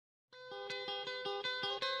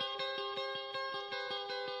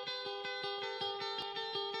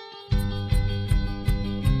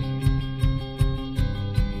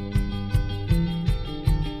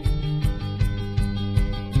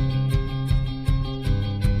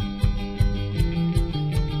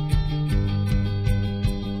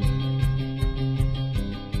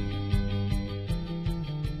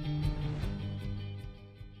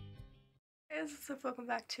up? Welcome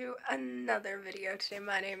back to another video. Today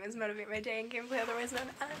my name is Motivate My Day and Gameplay, otherwise known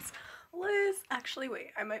as Liz. Actually,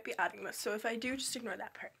 wait, I might be adding this, so if I do, just ignore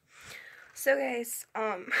that part. So guys,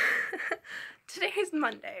 today is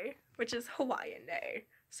Monday, which is Hawaiian Day.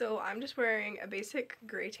 So I'm just wearing a basic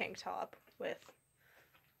gray tank top with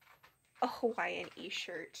a Hawaiian-y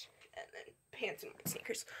shirt and then pants and white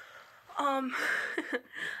sneakers.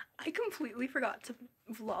 I completely forgot to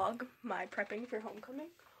vlog my prepping for homecoming.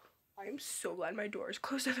 I'm so glad my door is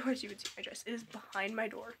closed, otherwise you would see my dress. It is behind my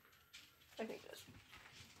door. I think it is.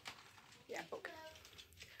 Yeah, okay.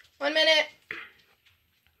 1 minute.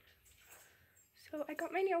 So I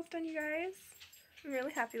got my nails done, you guys. I'm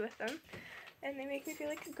really happy with them. And they make me feel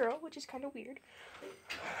like a girl, which is kind of weird.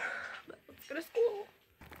 But let's go to school.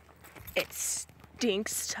 It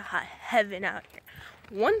stinks to heaven out here.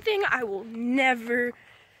 One thing I will never,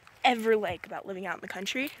 ever like about living out in the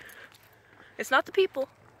country, it's not the people.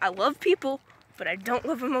 I love people, but I don't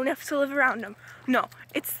love them enough to live around them. No,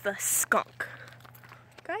 it's the skunk.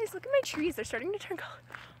 Guys, look at my trees. They're starting to turn color.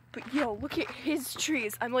 But yo, look at his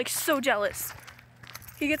trees. I'm like so jealous.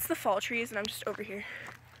 He gets the fall trees and I'm just over here.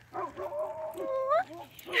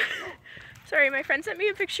 Sorry, my friend sent me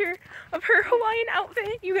a picture of her Hawaiian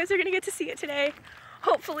outfit. You guys are gonna get to see it today.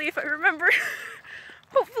 Hopefully, if I remember.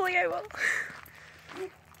 Hopefully I will.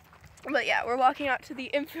 But yeah, we're walking out to the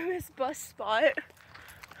infamous bus spot.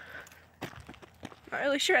 Not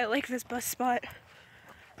really sure I like this bus spot.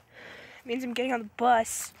 It means I'm getting on the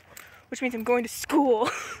bus, which means I'm going to school.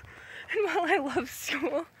 And while I love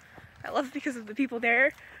school, I love it because of the people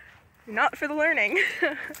there, not for the learning.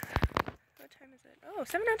 What time is it? Oh,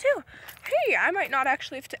 7:02. Hey, I might not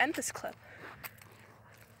actually have to end this clip.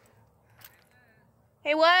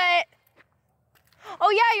 Hey, what?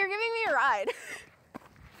 Oh yeah, you're giving me a ride.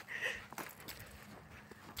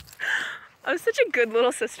 I was such a good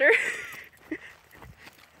little sister.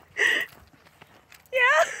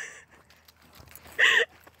 Yeah.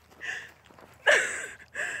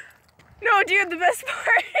 No, dude, the best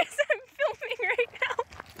part is I'm filming right now.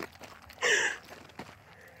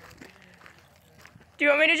 Do you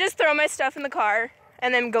want me to just throw my stuff in the car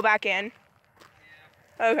and then go back in?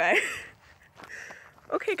 Yeah. Okay.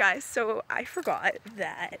 Okay, guys, so I forgot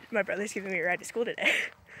that my brother's giving me a ride to school today.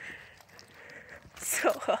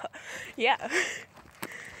 So, yeah.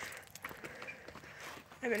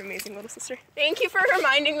 I'm an amazing little sister. Thank you for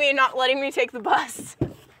reminding me and not letting me take the bus.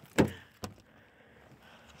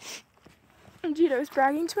 Dude, I was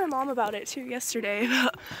bragging to my mom about it too yesterday,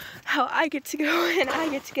 about how I get to go and I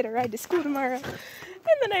get to get a ride to school tomorrow.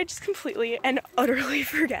 And then I just completely and utterly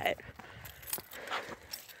forget.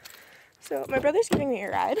 So my brother's giving me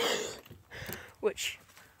a ride, which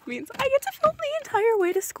means I get to film the entire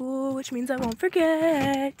way to school, which means I won't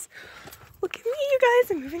forget. Look at me, you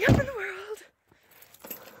guys, I'm moving up in the world.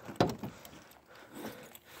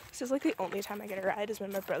 This is like the only time I get a ride is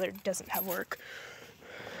when my brother doesn't have work.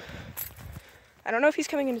 I don't know if he's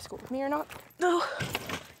coming into school with me or not. No,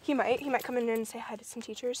 he might. He might come in and say hi to some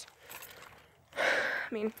teachers.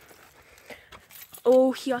 I mean,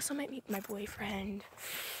 oh, he also might meet my boyfriend.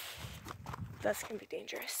 That's gonna be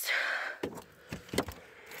dangerous.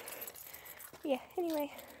 Yeah,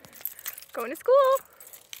 anyway, going to school.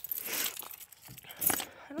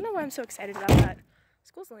 I don't know why I'm so excited about that.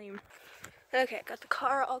 School's lame. Okay, got the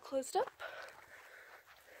car all closed up.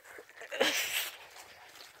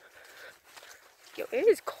 Yo, it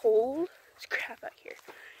is cold as crap out here,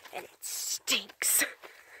 and it stinks.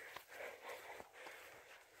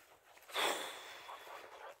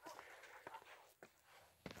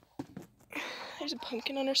 There's a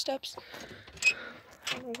pumpkin on our steps.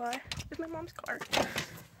 I don't know why. It's my mom's car.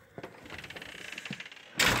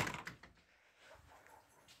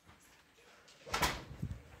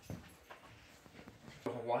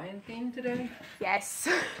 Hawaiian theme today? Yes.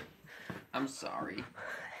 I'm sorry.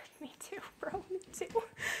 Me too, bro. Me too.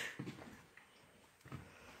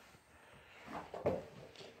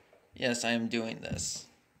 Yes, I am doing this.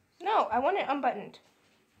 No, I want it unbuttoned.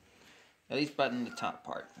 At least button the top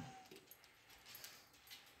part.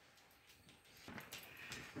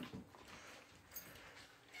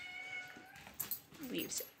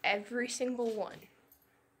 Leaves every single one,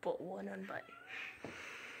 but one unbuttoned.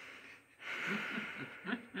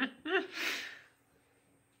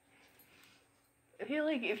 I feel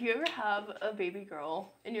like if you ever have a baby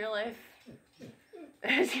girl in your life,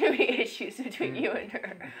 there's gonna be issues between you and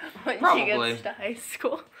her when she gets to high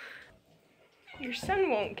school. Your son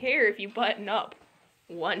won't care if you button up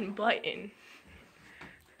one button.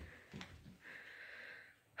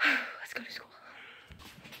 Let's go to school.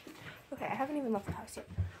 Okay, I haven't even left the house yet,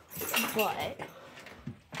 but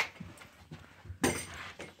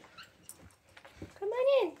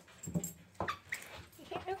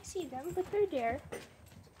see them, but they're there.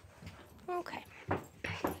 Okay.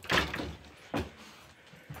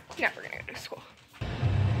 Now we're gonna go to school.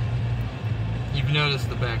 You've noticed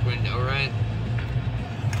the back window, right?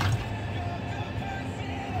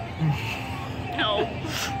 No.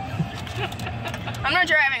 I'm not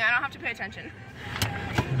driving, I don't have to pay attention.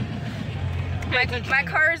 My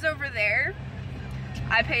car is over there.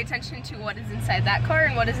 I pay attention to what is inside that car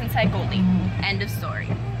and what is inside Goldie. End of story.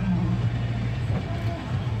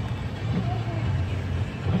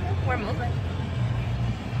 We're moving.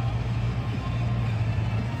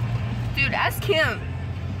 Dude, ask him.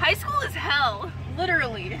 High school is hell,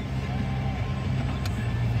 literally.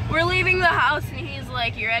 We're leaving the house and he's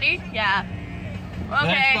like, you ready? Yeah.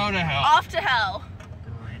 Okay, Let's go to hell. off to hell.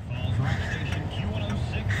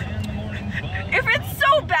 If it's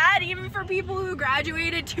so bad, even for people who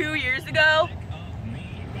graduated 2 years ago,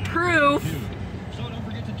 proof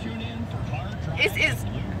is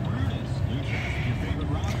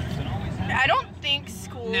I don't think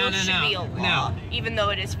school should be a law, even though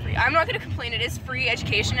it is free. I'm not going to complain, it is free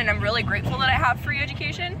education, and I'm really grateful that I have free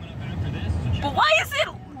education. But why is it,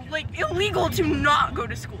 like, illegal to not go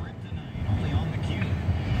to school?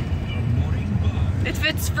 If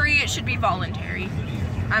it's free, it should be voluntary.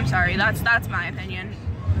 I'm sorry, that's my opinion.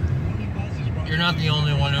 You're not the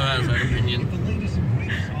only one who has that opinion.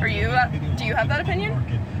 Are you, do you have that opinion?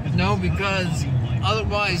 No, because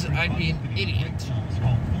otherwise I'd be an idiot.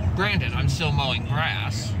 Granted, I'm still mowing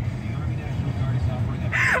grass.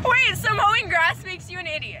 Wait, so mowing grass makes you an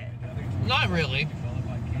idiot? Not really.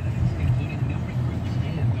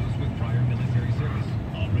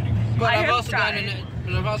 But I've also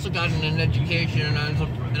gotten an education,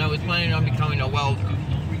 and I was planning on becoming a welder.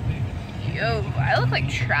 Yo, I look like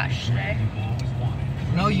trash today.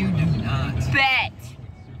 No, you do not. Bet.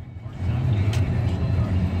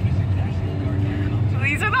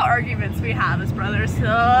 These are the arguments we have as brothers.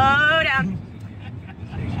 Slow down.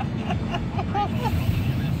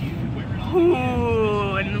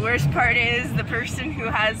 Ooh, and the worst part is the person who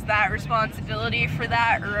has that responsibility for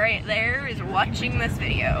that right there is watching this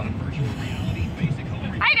video.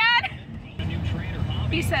 Hi, Dad.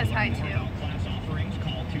 He says hi too.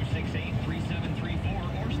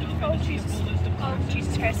 Oh, Jesus. Oh,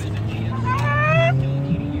 Jesus Christ.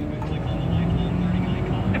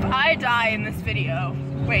 If I die in this video,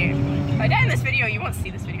 wait, if I die in this video, you won't see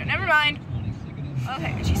this video. Never mind.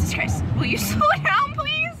 Okay, Jesus Christ. Will you slow down,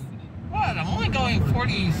 please? What? I'm only going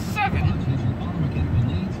 47.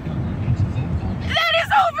 That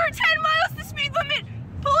is over 10 miles the speed limit.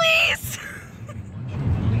 Please.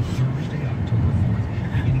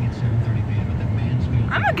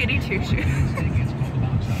 I'm a goody two-shoes.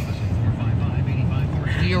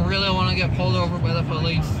 Do you really want to get pulled over by the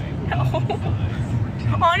police? No.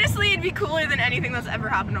 Honestly, it'd be cooler than anything that's ever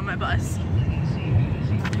happened on my bus.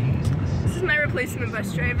 This is my replacement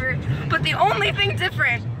bus driver, but the only thing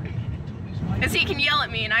different is he can yell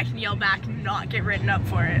at me and I can yell back and not get written up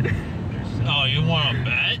for it. Oh, you want to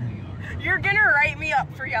bet? You're gonna write me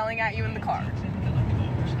up for yelling at you in the car.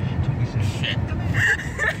 Shit.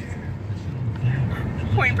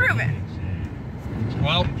 Point proven.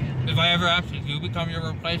 Well, if I ever actually do become your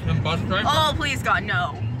replacement bus driver... Oh, please God,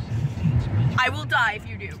 no. I will die if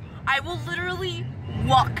you do. I will literally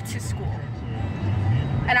walk to school.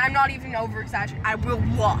 And I'm not even over-exaggerating. I will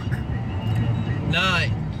walk. Nah,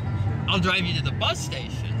 I'll drive you to the bus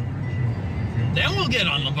station. Then we'll get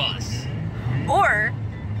on the bus. Or,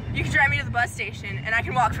 you can drive me to the bus station and I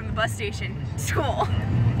can walk from the bus station to school.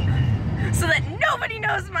 So that nobody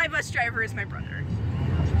knows my bus driver is my brother.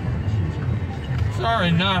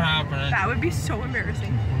 Sorry, not happening. That would be so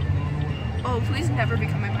embarrassing. Oh, please never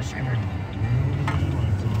become my bus driver.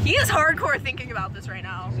 He is hardcore thinking about this right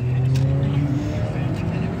now.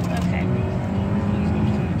 Okay.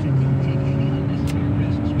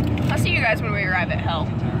 I'll see you guys when we arrive at hell.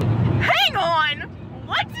 Hang on!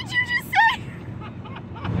 What did you just say?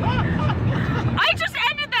 I just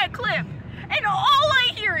ended that clip, and all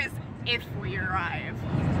I hear is, if we arrive.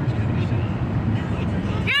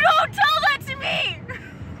 You don't tell that to me!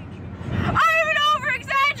 I'm an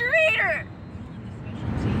over-exaggerator!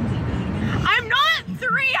 I'm not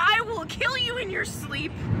 3, I will kill you in your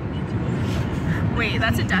sleep. Wait,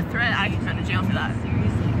 that's a death threat? I can go to jail for that.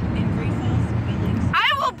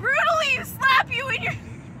 I will brutally slap you in your...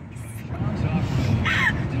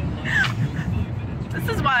 This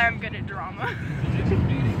is why I'm good at drama.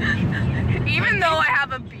 Even though I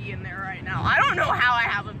have a B in there right now. I don't know how I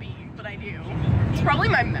have a B, but I do. It's probably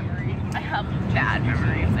my memory. I have bad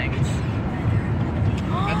memory of things.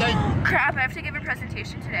 Crap, I have to give a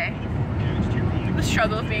presentation today. The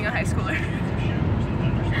struggle of being a high schooler.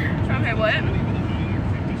 Okay, what?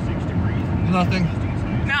 Nothing.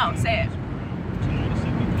 No, say it.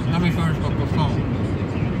 Let me finish the croissant.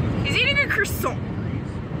 He's eating a croissant.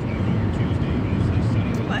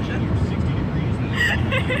 Pleasure.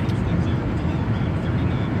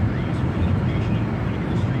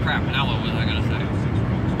 Crap, now what was I gonna say?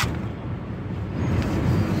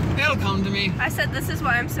 It'll come to me. I said this is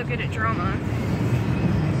why I'm so good at drama.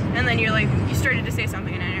 And then you're like, you started to say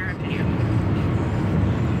something and I interrupted you.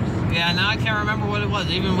 Yeah, now I can't remember what it was,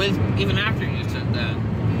 even after you said that.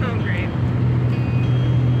 Oh, great.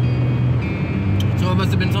 So it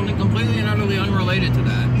must have been something completely and utterly unrelated to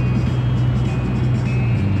that.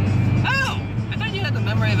 Oh! I thought you had the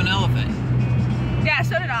memory of an elephant. Yeah,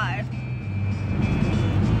 so did I.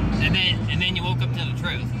 And then you woke up to the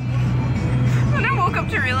truth. And I woke up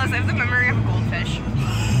to realize I have the memory of a goldfish.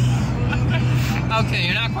 Okay,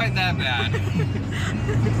 you're not quite that bad.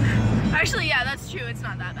 Actually, yeah, that's true. It's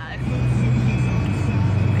not that bad.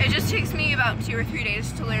 It just takes me about 2 or 3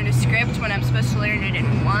 days to learn a script when I'm supposed to learn it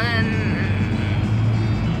in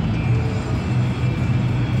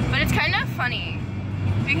 1. But it's kind of funny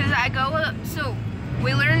because I go up. So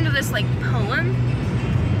we learned this like poem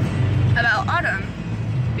about autumn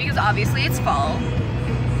because obviously it's fall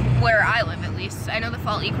where I live, at least. I know the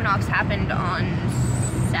fall equinox happened on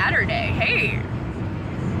Saturday. Hey,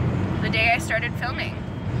 the day I started filming.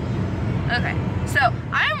 Okay, so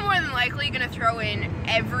I'm more than likely gonna throw in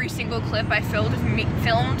every single clip I filmed of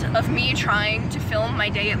me trying to film my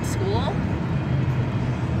day at school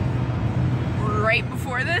right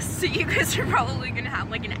before this, so you guys are probably gonna have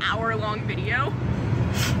like an hour-long video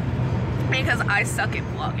because I suck at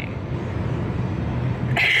vlogging.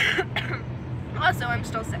 Also, I'm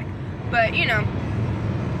still sick, but you know,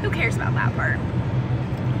 who cares about that part?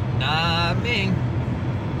 Not me.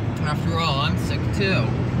 After all, I'm sick too.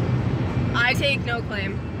 I take no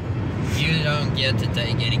claim. You don't get to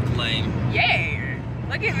take any claim. Yay!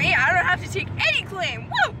 Look at me, I don't have to take any claim.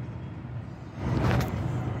 Woo!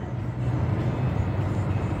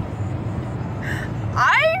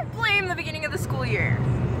 I blame the beginning of the school year.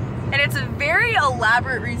 And it's a very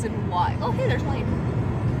elaborate reason why. Oh, hey, there's light.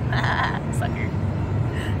 Sucker.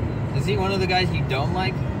 Is he one of the guys you don't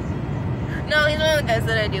like? No, he's one of the guys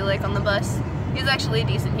that I do like on the bus. He's actually a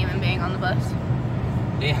decent human being on the bus.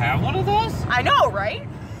 They have one of those? I know, right?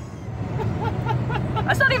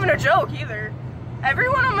 That's not even a joke either.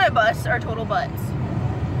 Everyone on my bus are total butts.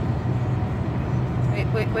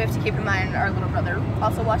 We have to keep in mind our little brother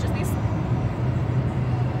also watches these. So.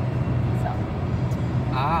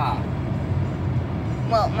 Ah.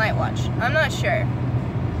 Well, might watch. I'm not sure.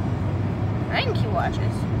 I think he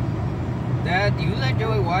watches. Dad, do you let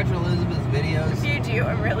Joey watch Elizabeth's videos? If you do,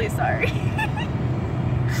 I'm really sorry.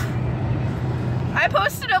 I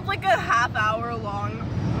posted up like a half-hour-long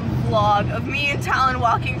vlog of me and Talon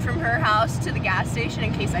walking from her house to the gas station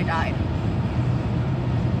in case I died.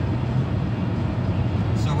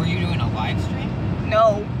 So were you doing a live stream?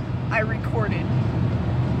 No, I recorded.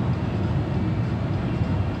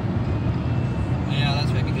 Yeah,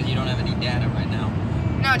 that's right, because you don't have any data right now.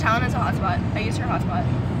 No, Talon has a hotspot. I used her hotspot.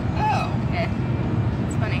 Oh. Yeah,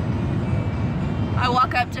 it's funny. I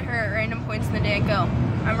walk up to her at random points in the day and go,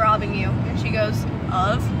 "I'm robbing you." And she goes,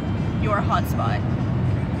 "Of your hotspot."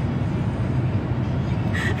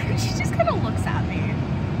 And she just kind of looks at me.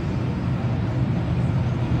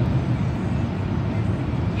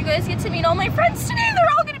 You guys get to meet all my friends today.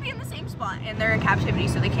 They're all going to be in the same spot. And they're in captivity,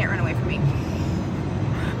 so they can't run away from me.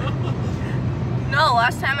 No,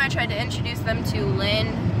 last time I tried to introduce them to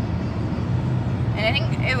Lynn. And I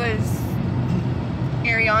think it was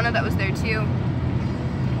Ariana that was there too.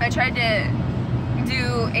 I tried to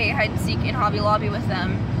do a hide and seek in Hobby Lobby with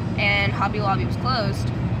them, and Hobby Lobby was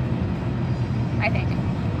closed, I think.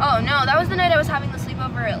 Oh no, that was the night I was having the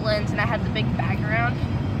sleepover at Lynn's and I had the big bag around.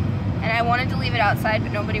 And I wanted to leave it outside,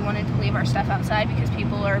 but nobody wanted to leave our stuff outside because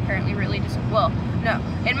people are apparently really well, no,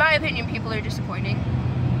 in my opinion, people are disappointing.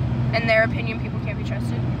 In their opinion, people can't be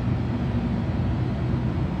trusted.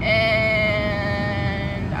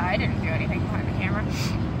 And I didn't do anything behind the camera.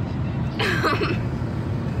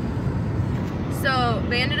 So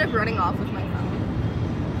they ended up running off with my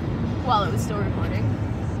phone while it was still recording.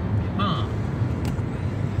 Huh.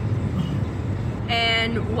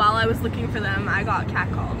 And while I was looking for them, I got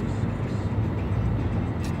catcalled.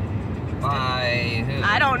 By who?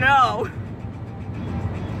 I don't know.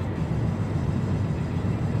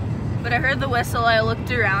 But I heard the whistle, I looked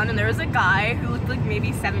around, and there was a guy who looked like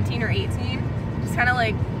maybe 17 or 18. Just kind of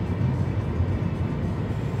like,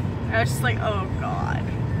 I was just like, oh God.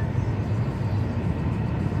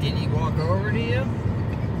 Did he walk over to you?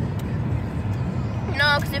 No,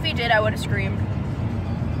 No, because if he did, I would have screamed.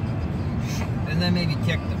 And then maybe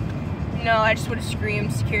kicked him. No, I just would have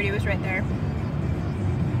screamed. Security was right there.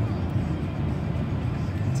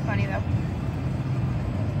 It's funny though.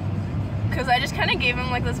 Because I just kind of gave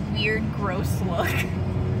him like this weird, gross look.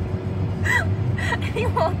 And he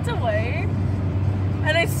walked away.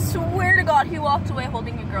 And I swear to God, he walked away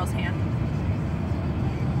holding a girl's hand.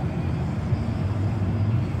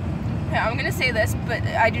 Yeah, I'm gonna say this, but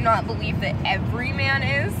I do not believe that every man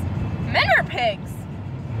is. Men are pigs.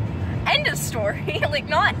 End of story. Like,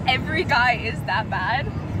 not every guy is that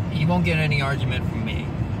bad. You won't get any argument from me.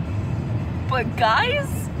 But guys,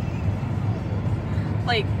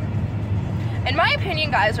 like, in my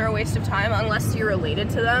opinion, guys are a waste of time unless you're related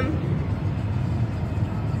to them.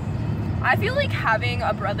 I feel like having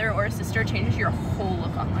a brother or a sister changes your whole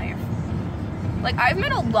look on life. Like, I've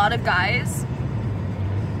met a lot of guys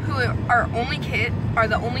who are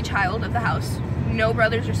the only child of the house, no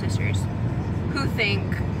brothers or sisters, who think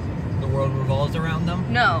The world revolves around them?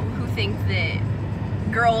 who think that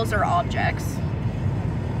girls are objects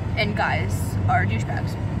and guys are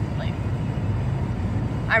douchebags. Like,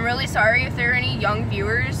 I'm really sorry if there are any young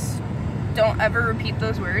viewers. Don't ever repeat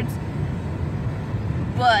those words.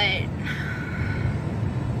 But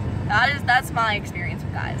that's my experience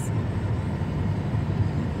with guys.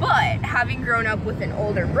 But having grown up with an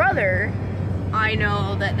older brother, I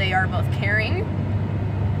know that they are both caring,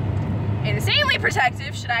 insanely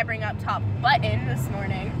protective. Should I bring up top button this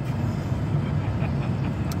morning?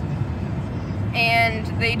 And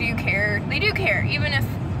they do care. They do care, even if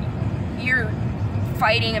you're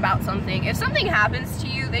fighting about something. If something happens to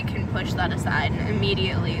you, they can push that aside and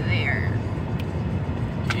immediately they are.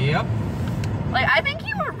 Yep. Like, I think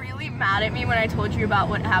you were really mad at me when I told you about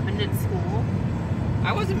what happened at school.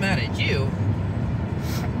 I wasn't mad at you.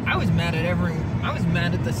 I was mad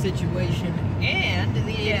at the situation and the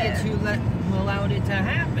idiots who allowed it to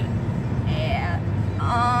happen. Yeah.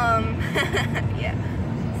 Yeah.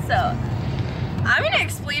 So, I'm gonna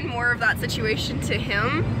explain more of that situation to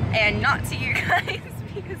him and not to you guys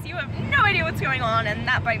because you have no idea what's going on, and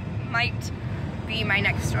that might be my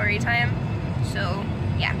next story time. So,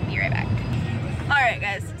 yeah, be right back. Alright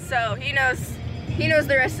guys, so he knows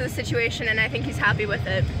the rest of the situation, and I think he's happy with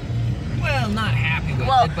it. Well, not happy with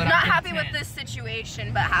Well, it, but not I'm happy content. with this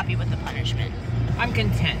situation, but happy with the punishment. I'm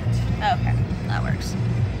content. Okay, that works.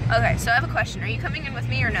 Okay, so I have a question. Are you coming in with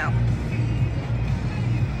me or no?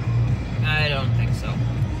 I don't think so.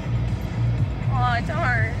 Aw,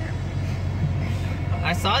 darn.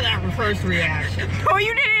 I saw that first reaction. No,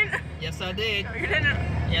 you didn't! Yes, I did. No, you didn't.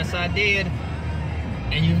 Yes, I did.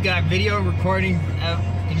 And you've got video recording.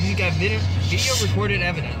 Video recorded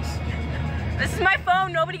evidence. This is my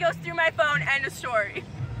phone. Nobody goes through my phone. End of story.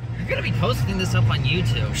 You're gonna be posting this up on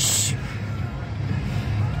YouTube. Shh.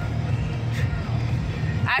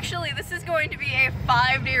 Actually, this is going to be a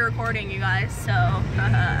 5-day recording, you guys. So,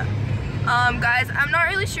 guys, I'm not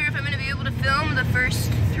really sure if I'm gonna be able to film the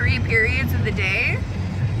first 3 periods of the day.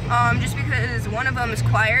 Just because one of them is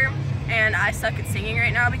choir, and I suck at singing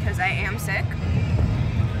right now because I am sick.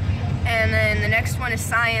 And then the next one is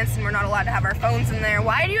science, and we're not allowed to have our phones in there.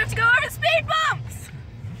 Why do you have to go over the speed bumps?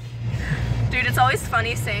 Dude, it's always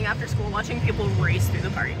funny staying after school watching people race through the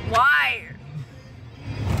parking. Why?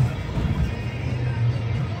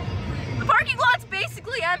 The parking lot's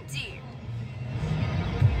basically empty.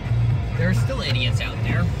 There are still idiots out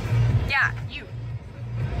there. Yeah, you.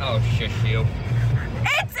 Oh, shush you.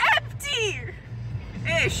 It's empty!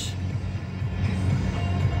 Ish.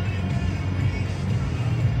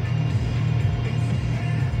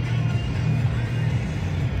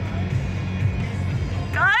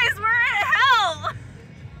 Guys, we're in hell!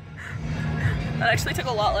 That actually took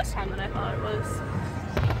a lot less time than I thought it was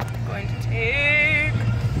going to take.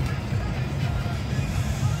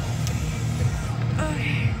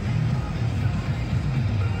 Okay.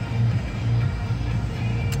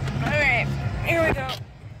 Alright, here we go.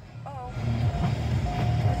 Oh.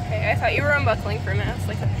 Okay, I thought you were unbuckling for a minute. I was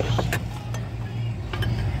like,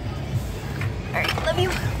 alright, love you.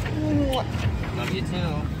 Love you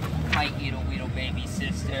too. My little baby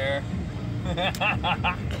sister.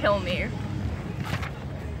 Kill me.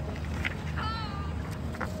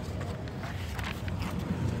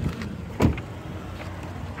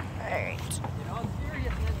 Alright. In all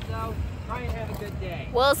seriousness, though, try and have a good day.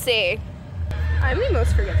 We'll see. I'm the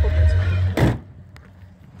most forgetful person.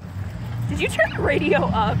 Did you turn the radio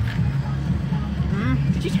up?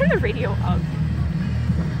 Did you turn the radio up?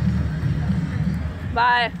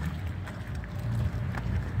 Bye.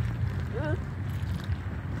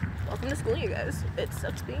 Welcome to school, you guys. It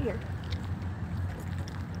sucks being here.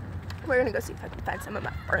 we're gonna go see if I can find some of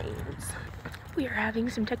my friends. We are having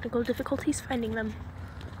some technical difficulties finding them.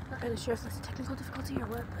 Not really sure if it's a technical difficulty or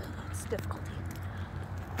what, but it's difficulty.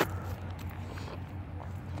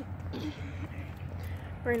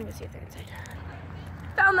 We're gonna go see if they're inside.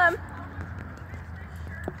 Found them!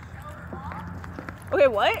 Okay,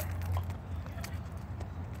 what?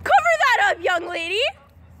 Cover that up, young lady!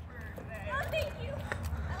 Oh, thank you.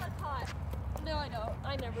 That looks hot. No, I don't.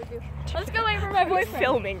 I never do. Let's go wait for my I'm boyfriend.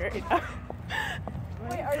 filming right now.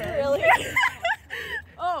 Wait, are you really?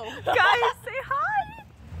 Oh, guys, say hi!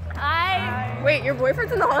 Hi. Wait, your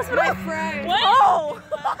boyfriend's in the hospital? My friend. What? Oh!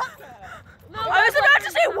 No, I was about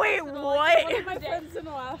to say, wait, One of what? my friends in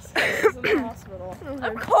Alaska is in the hospital.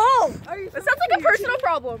 I'm cold! That sounds like a personal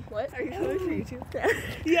problem. What? Are you coming for YouTube?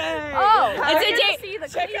 Yay! Oh, I it's a didn't date. see the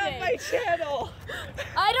Check out cleavage. my channel.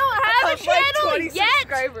 I don't have a channel 20 yet.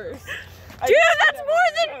 subscribers. Dude, that's more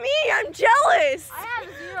than me! I'm jealous! I have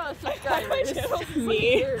 0 subscribers.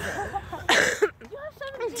 Me. You have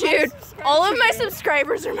 17 Dude, all of my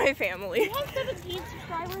subscribers are my family. You have 17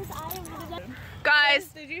 subscribers. I am one of them. Guys,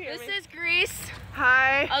 Did you hear this me? is Grease,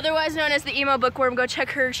 Hi. otherwise known as the Emo Bookworm. Go check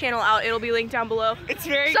her channel out. It'll be linked down below. It's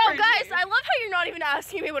very So cringy. guys, I love how you're not even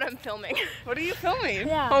asking me what I'm filming. What are you filming?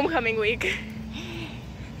 Yeah. Homecoming week.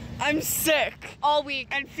 I'm sick All week.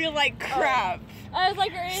 and feel like crap. I was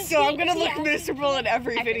like, So I'm gonna look miserable in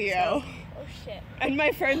every video. Oh shit. And my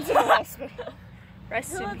friend's in the hospital.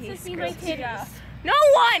 Rest Who in wants to peace. see my titties? No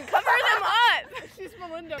one! Cover them up! She's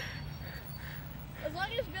Melinda. As long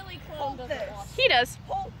as Billy Clone doesn't this. watch He does.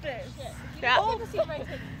 Hold this. it. You Yeah. don't get to see my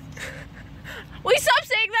titties. Will you stop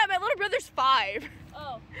saying that? My little brother's 5.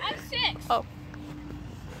 Oh, I'm 6. Oh.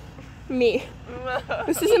 Me.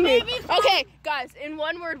 This isn't me. Okay, guys, in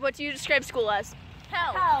one word, what do you describe school as?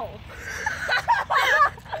 Hell.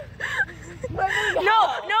 No,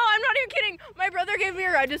 I'm not even kidding. My brother gave me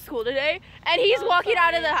a ride to school today, and he's walking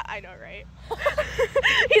out of the I know, right?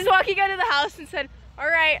 He's walking out of the house and said, all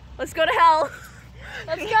right, let's go to hell.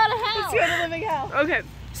 Let's go to hell. Let's go to living hell. Okay,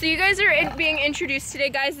 so you guys are being introduced today.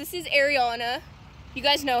 Guys, this is Ariana. You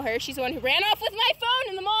guys know her. She's the one who ran off with my phone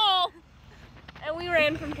in the mall. And we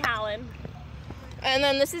ran from Callan. And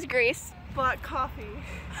then this is Grace. Black coffee.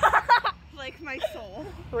 Like my soul.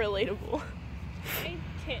 Relatable.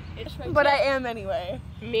 But I am anyway.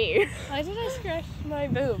 Me. Why did I scratch my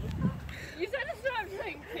boob? You said to stop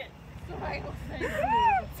saying tit, so I will say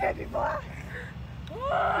Teddy Black.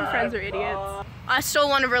 My friends are idiots. I stole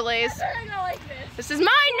one of her lays. I go like this. This is mine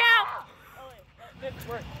now. Oh wait, that didn't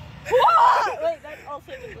work. Wait, that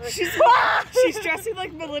also didn't work. She's dressing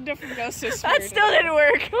like Melinda from Ghostbusters. That still didn't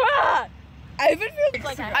work. I've been feeling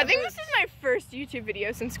Like I think this is my first YouTube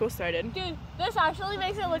video since school started. Dude, this actually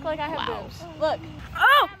makes it look like I have Wow. boobs. Look.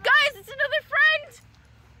 Oh, guys, it's another friend.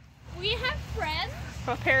 We have friends.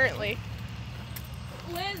 Apparently.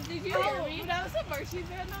 Liz, did you hear me? When I was at marching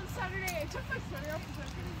band on Saturday, I took my sweater off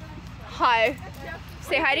because I Hi.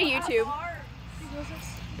 Say hi to YouTube.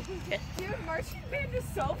 Dude, marching band is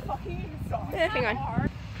so fucking exhausting. Hang on.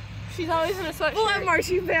 She's always in a sweatshirt. Well, at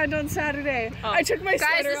marching band on Saturday. Oh. I took my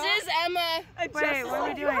Guys, sweater this off. is Emma. Wait, what are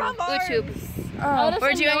we doing? YouTube.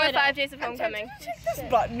 We're doing a 5 days of homecoming. Check this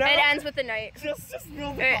button out. It ends with the night. Just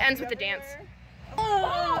roll the It coffee ends with the dance.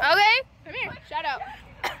 everywhere. Okay, come here. Shout out.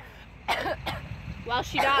 While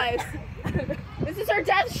she dies. This is her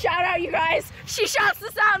death shout out, you guys. She shouts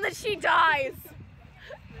us out and then she dies.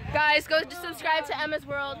 Guys, go to subscribe to Emma's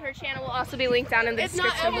World. Her channel will also be linked down in the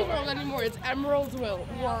description below. World anymore. It's Emerald's World.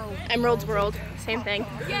 Emerald's World, same thing.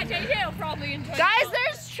 Yeah, JJ will probably enjoy Guys,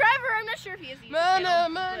 there's Trevor. I'm not sure if he is. Do you have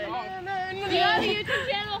a YouTube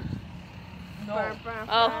channel?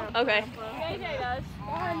 Oh, okay. JJ does.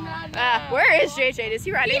 Where is JJ? Is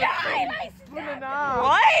he riding?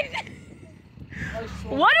 What?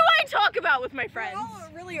 What do I talk about with my friends?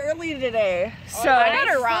 Really early today. So I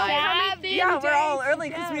got a ride. yeah, we're all early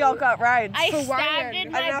because we all got rides. I So why stabbed then?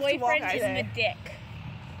 I my didn't have to walk boyfriend in today. the dick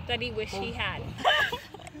that he wished he had.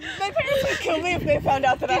 My parents would kill me if they found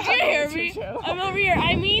out that I had hear a YouTube me? show. I'm over here.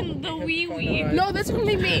 I mean the wee wee. No, this would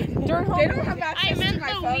be me. During home, they don't have access I to meant my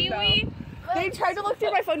the phone, wee though. wee. They tried to look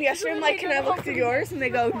through my phone yesterday. I'm like, can I look through yours? And they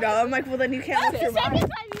go, no. I'm like, well, then you can't look through mine.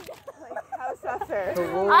 How's that fair?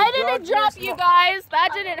 I didn't drop you guys. That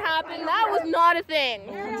didn't happen. That was not a thing.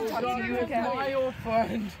 My old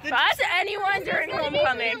friend. That's anyone during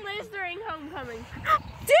homecoming. Liz during homecoming.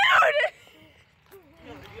 Dude!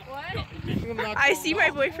 What? I see my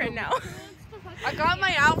boyfriend now. I got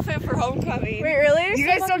my outfit for homecoming. Wait, really? You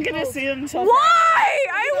guys don't get to see him until Why?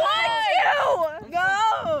 I want to!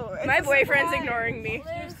 No! It's My a boyfriend's surprise. ignoring me.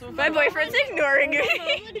 My boyfriend's ignoring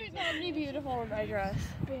me. Beautiful in my dress.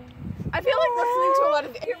 I feel like listening to a lot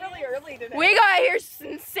of it really early today. We got here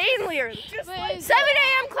insanely early. 7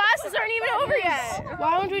 a.m. classes aren't even over yet.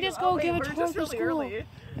 Why don't we just go give a we're tour just for really school early.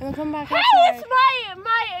 and then come back Hey, outside? it's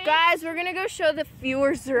my guys. We're gonna go show the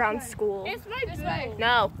viewers around school. It's my way.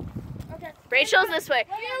 No. Okay. Rachel's this way.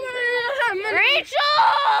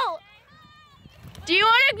 Rachel! Do you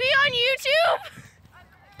want to be on YouTube?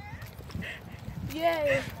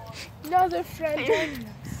 Yay. Another friend joining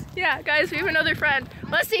us. Yeah, guys, we have another friend.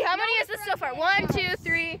 Let's see, how many is this so far? 1, 2,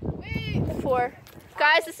 3, 4.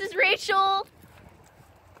 Guys, this is Rachel.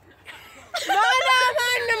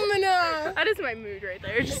 That is my mood right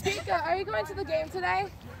there. Just, Tika, are you going to the game today?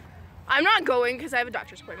 I'm not going because I have a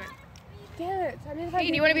doctor's appointment. Damn it. I need to find Hey,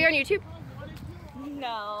 do you want to be on YouTube?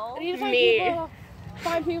 No. I need to find Me.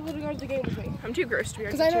 find people to go to the game with me. I'm too gross to be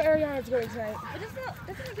on Because I know YouTube. Ariana's going tonight.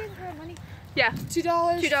 Doesn't the game have money? Yeah, $2.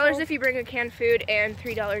 $2 if you bring a canned food and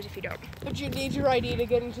 $3 if you don't. But you need your ID to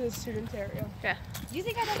get into the student area. Yeah. Do you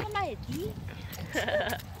think I don't have my ID?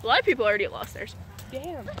 A lot of people already lost theirs.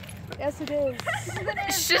 Damn. Yes, it is.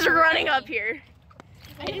 It's just running up here.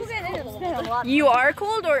 You are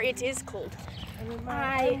cold or it is cold?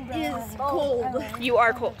 Is cold. You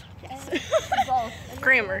are cold.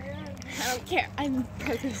 Grammar. I don't care. I'm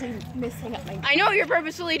purposely missing up my. I know you're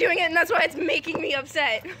purposefully doing it and that's why it's making me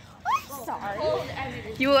upset. Sorry.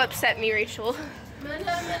 You will upset me, Rachel.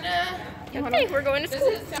 Okay, we're going to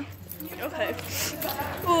school. Okay.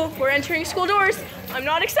 Ooh, we're entering school doors. I'm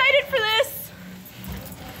not excited for this.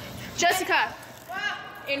 Jessica,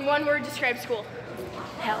 in one word, describe school.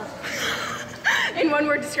 Hell. In one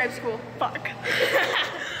word, describe school. Fuck.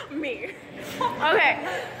 Me. Okay.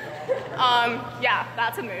 Yeah,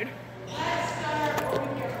 that's a mood.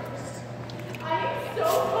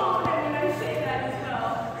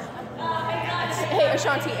 Hey,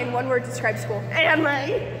 Ashanti, in one word, describe school. And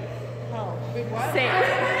like,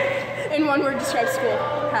 same. In one word, describe school.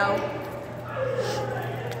 Hell.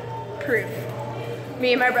 Proof.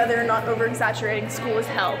 Me and my brother are not over-exaggerating. School is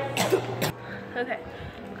hell. Okay.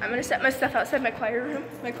 I'm gonna set my stuff outside my choir room.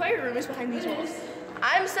 My choir room is behind these walls.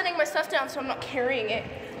 I'm setting my stuff down so I'm not carrying it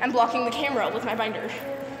and blocking the camera with my binder.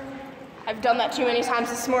 I've done that too many times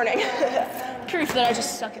this morning. Proof that I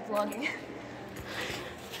just suck at vlogging.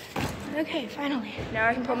 Okay, finally. Now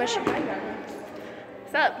I can pull my shit behind me.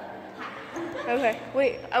 What's up? Okay,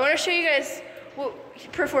 wait. I want to show you guys what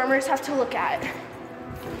performers have to look at.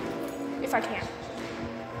 If I can.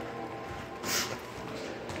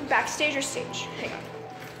 Backstage or stage? Hang on.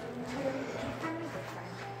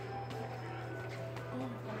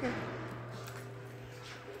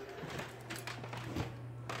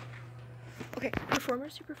 Okay,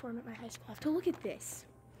 performers who perform at my high school have to look at this.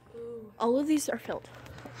 All of these are filled.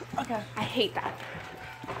 Okay. I hate that.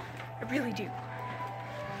 I really do.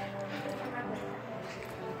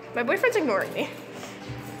 My boyfriend's ignoring me.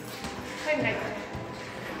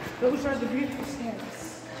 Those are the beautiful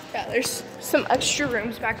stairs. Yeah, there's some extra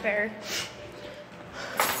rooms back there.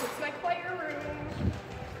 It's my choir room.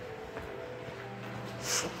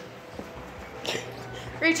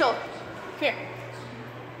 Rachel, come here.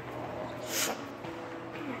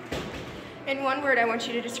 In one word, I want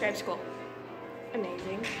you to describe school.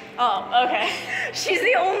 Amazing. Oh, okay. She's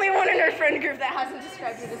the only one in her friend group that hasn't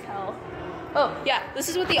described it as hell. Oh, yeah, this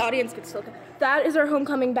is what the audience gets to look at. That is our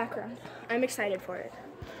homecoming background. I'm excited for it.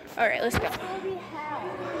 All right, let's go.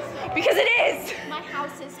 Because it is! My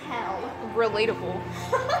house is hell. Relatable.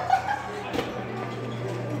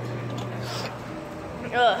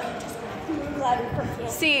 Ugh.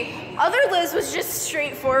 See, other Liz was just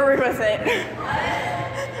straightforward with it.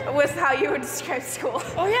 With how you would describe school.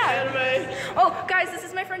 Oh yeah. Oh guys, this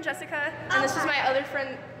is my friend Jessica, and this is my other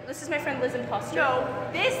friend. This is my friend Liz Imposter. No,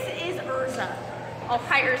 this is Urza. Oh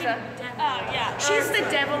hi Urza. Oh yeah. She's the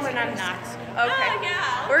devil and I'm not. Okay. Oh,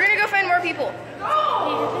 yeah. We're gonna go find more people.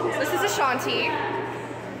 This is Ashanti.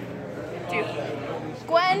 Dude.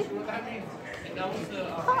 Gwen.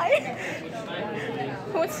 Hi.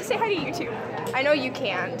 Who wants to say hi to you two? I know you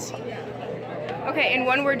can't. Okay, in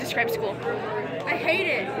one word, describe school. I hate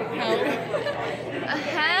it.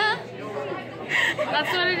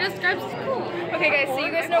 That's what it describes school. Okay guys, so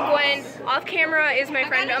you guys know Gwen. Off camera is my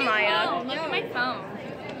friend Amaya. Look at my phone.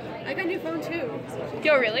 I got a new phone too.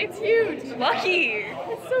 Yo, really? It's huge. Lucky.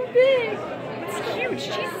 It's so big. It's huge.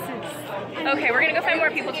 Jesus. Okay, we're gonna go find more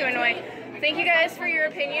people to annoy. Thank you guys for your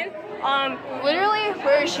opinion. Literally,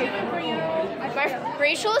 where is she?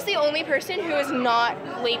 Rachel is the only person who has not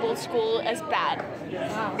labeled school as bad.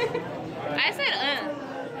 I said,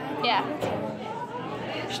 Yeah.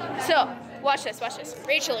 So, Watch this, watch this.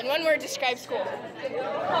 Rachel, in one word, describe school.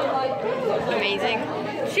 Amazing.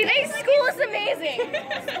 She thinks school is amazing.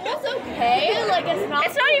 School's okay. Like it's not.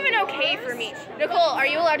 It's not even okay for me. Nicole, are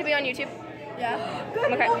you allowed to be on YouTube? Yeah.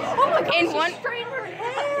 Okay. Oh my God.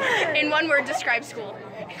 In one word, describe school.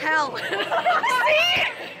 Hell. See?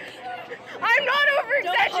 I'm not over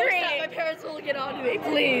Don't post that. My exaggerating. parents will get on to me,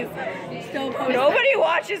 please. Don't post Nobody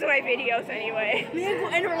watches my videos anyway.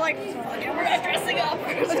 that. And we're like, fuck it, we're not dressing up.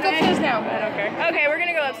 Let's go upstairs now. I don't care. Okay, we're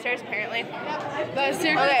gonna go upstairs apparently.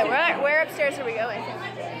 Okay, where upstairs are we going?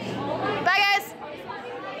 Bye guys.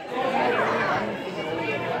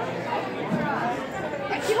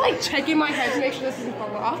 I keep like checking my head to make sure this isn't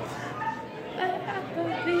falling off.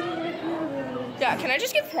 Yeah, can I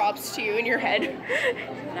just give props to you in your head?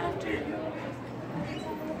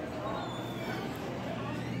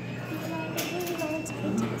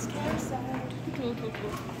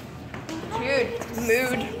 Dude,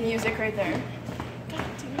 mood music right there.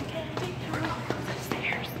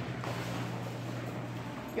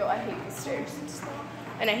 Yo, I hate these stairs.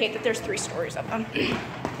 And I hate that there's 3 stories up them.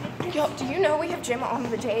 Yo, do you know we have gym on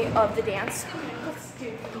the day of the dance?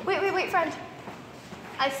 Wait, friend.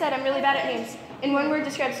 I said I'm really bad at names. In one word,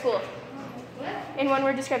 describe school. In one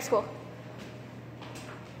word, describe school.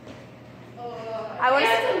 I want to.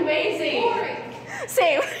 That's amazing.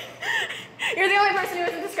 Same. You're the only person who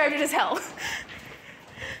hasn't described it as hell.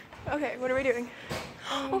 Okay, what are we doing?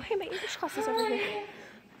 Oh, hey, my English class is over here.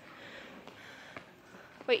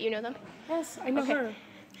 Wait, you know them? Yes, I know her.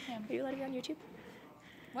 Are you allowed to be on YouTube?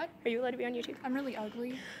 What? Are you allowed to be on YouTube? I'm really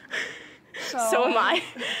ugly. So am I.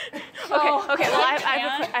 Okay, well,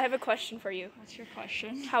 I have a question for you. What's your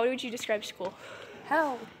question? How would you describe school?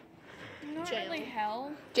 Hell. Not really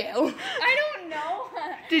hell. Jail. I don't know.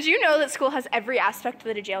 Did you know that school has every aspect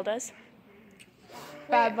that a jail does?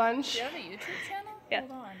 Bad Bunch. Do you have a YouTube channel? Yeah.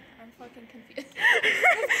 Hold on. I'm fucking confused.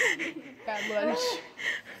 Bad Lunch.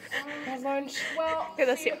 Bad Lunch. Well, Yeah,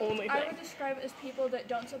 that's the only I thing. would describe it as people that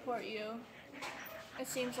don't support you. It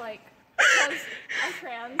seems like because I'm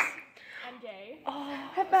trans, I'm gay.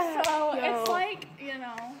 So it's like, you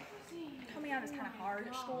know, coming out is kind of hard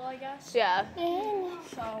at school, I guess. Yeah.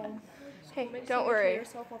 So Hey, don't worry.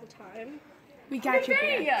 Yourself all the time. We got you.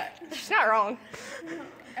 babe. yeah. She's not wrong.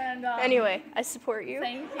 And Anyway, I support you.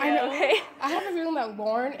 thank you. I know. Okay. I have a feeling that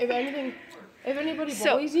Lauren, if anybody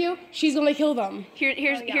So- bullies you, she's gonna kill them.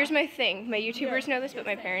 Here's my thing. My YouTubers know this, but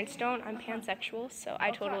my parents don't. I'm pansexual, so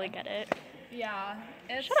I totally get it. Yeah.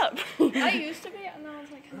 It's, Shut up. I used to be, and then I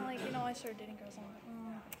was like, kind of like, you know, I started dating girls, and I'm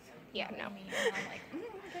like, Yeah, no. me, and I'm like,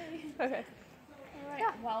 okay. Okay. All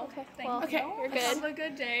right. Well, thank Well, you. okay, you're good. Have a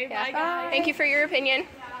good day. Yeah. Bye, guys. Thank you for your opinion.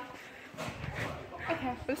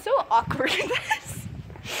 Okay. I'm so awkward in this.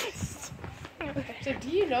 Okay. So do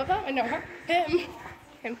you know them? I know her. Him.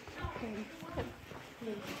 Him.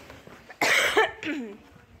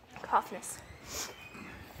 Coughness.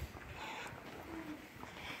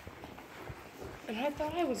 And I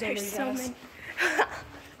thought I was There's so overdressed. many.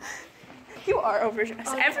 You are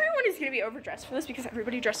overdressed. Everyone is gonna be overdressed for this because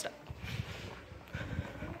everybody dressed up.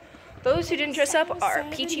 Those who didn't dress up are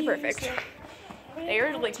peachy perfect. They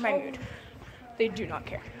are like my mood. They do not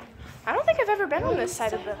care. I don't think I've ever been on this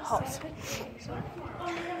side of the halls.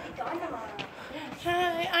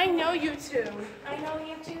 Hi, I know you too. I know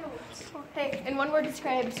you too. Hey, in one word,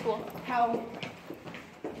 describe school. How?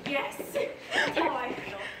 Yes. That's how I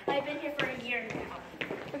feel. I've been here for a year now.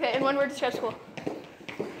 Okay, in one word, describe school.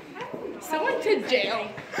 Someone to jail.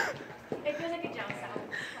 It feels like a jail cell,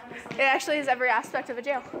 honestly. It actually is every aspect of a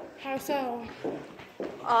jail. How so?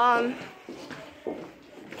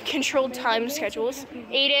 Controlled time schedules.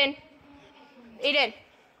 Aiden.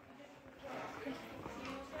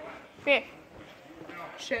 Here.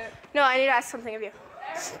 Shit. No, I need to ask something of you.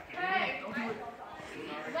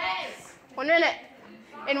 1 minute.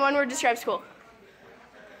 In one word, describe school.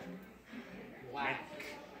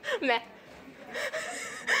 Meh.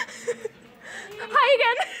 Hi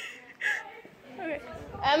again. Okay.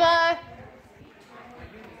 Emma.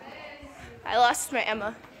 I lost my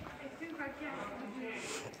Emma.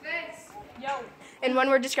 Yo. In one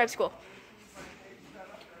word, describe school.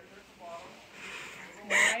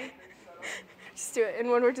 Why? Just do it. In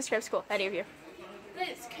one word, describe school. Any of you.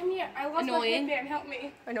 Liz, come here. I lost Annoying. my headband. Help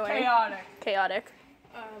me. Annoying. Chaotic. Chaotic.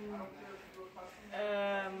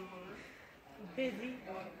 Busy.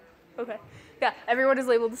 Okay. Yeah, everyone is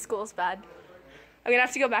labeled the school as bad. I'm gonna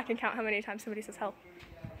have to go back and count how many times somebody says help.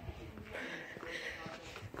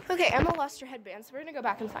 Okay, Emma lost her headband, so we're gonna go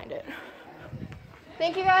back and find it.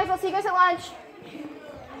 Thank you guys, I'll see you guys at lunch.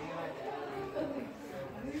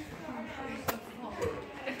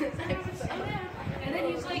 And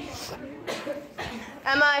then he's like,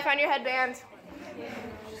 Emma, I found your headband.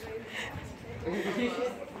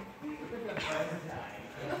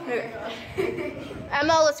 Okay.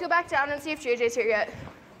 Emma, let's go back down and see if JJ's here yet.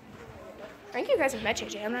 I think you guys have met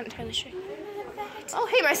JJ. I'm not entirely sure. Oh,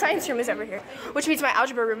 hey, my science room is over here, which means my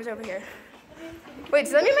algebra room is over here. Wait,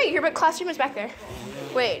 does that mean my yearbook classroom is back there?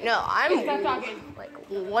 Wait, no, I'm like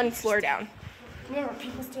one floor down. Remember,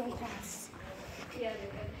 people still in class. I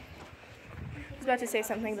was about to say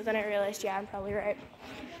something, but then I realized, yeah, I'm probably right.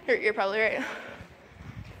 Or you're probably right.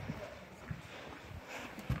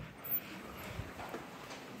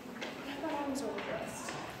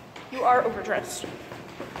 You are overdressed.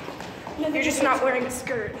 You're just not wearing a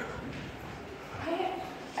skirt.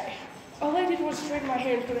 All I did was straighten my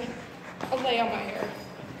hair and put a lay on my hair.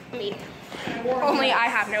 Me. Only I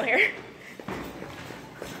have no hair.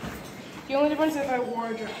 The only difference is if I wore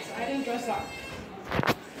a dress. I didn't dress up.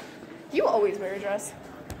 You always wear a dress.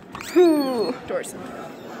 Ooh, doors.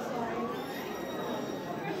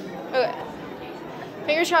 Okay.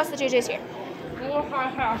 Fingers crossed that JJ's here. I'm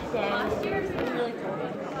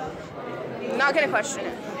not gonna question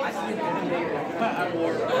it.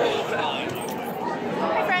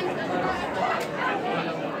 Hi, friend.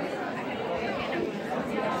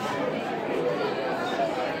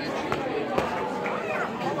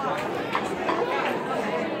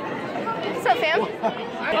 What's up, fam? Oh,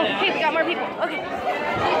 hey, we got more people. Okay.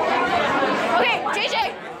 Okay, JJ.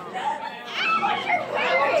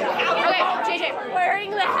 Okay, JJ.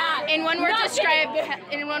 Wearing the hat. In one word, describe.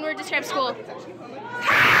 In one word, describe school.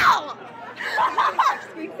 How?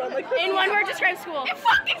 In one word, describe school. It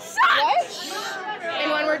fucking sucks. What? In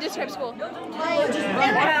one word, describe school.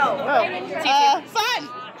 Hell. Oh. Fun.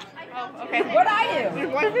 Oh, okay. What'd I do?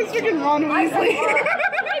 What if it's freaking Ron Weasley?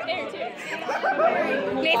 Right there, too.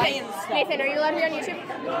 Nathan, are you allowed to be on YouTube?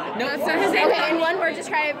 No, That's not his name. Okay, in one word,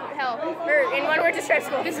 describe hell. Or in one word, describe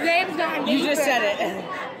school. His name's not Nathan. You just said it.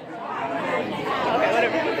 Okay,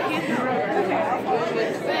 whatever.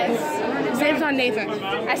 His name's not Nathan.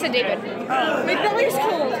 I said David. My belly's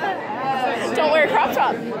cold. Don't wear a crop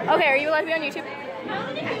top. Okay, are you allowed to be on YouTube?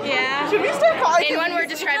 Yeah. Should we start calling In him one word,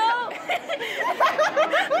 describe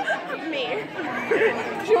me.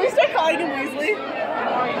 Should we start calling him Weasley?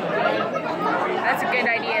 That's a good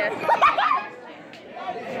idea.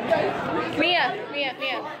 Mia.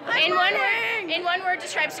 In one word,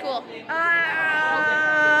 describe school.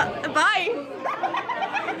 Bye.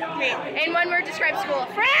 In one word, describe school.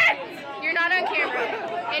 Friends! You're not on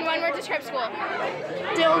camera. In one word, describe school.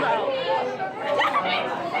 Dildo.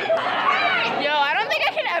 Yo, I don't think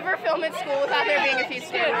I can ever film at school without there being a few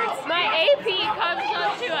swear words. My AP comes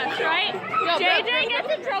up to us, right? Yo, JJ gets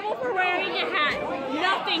in trouble for wearing a hat.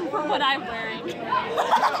 Nothing for what I'm wearing.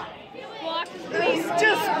 Please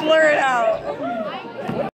just blur it out.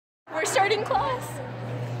 We're starting class.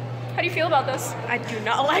 How do you feel about this? I do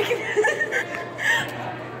not like it.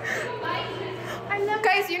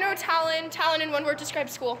 Guys, you know Talon. Talon in one word, describe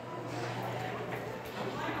school.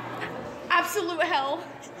 Absolute hell.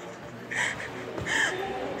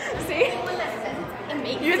 See?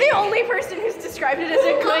 You're the only person who's described it as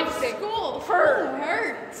a good thing. School for her.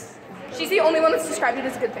 Hurts. She's the only one that's described it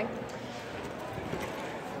as a good thing.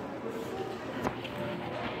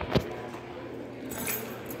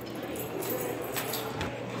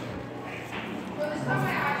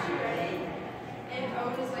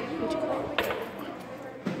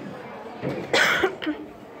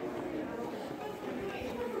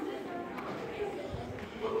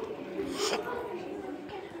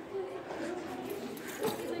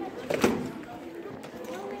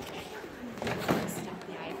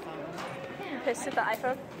 Pissed at the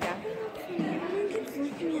iPhone? Yeah.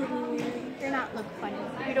 You're not look funny.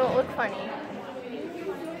 You don't look funny.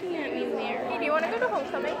 Looking at me there. Hey, do you want to go to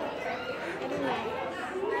homecoming?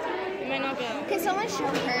 You might not go. Can someone show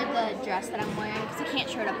her the dress that I'm wearing? Because I can't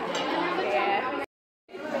show it up on my phone. Yeah.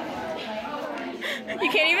 You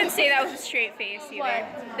can't even say that with a straight face either.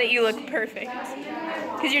 What? That you look perfect.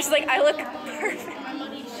 Because you're just like, I look perfect.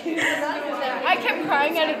 I kept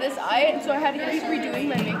crying out of this eye, and so I had to keep redoing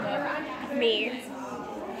my makeup. Me.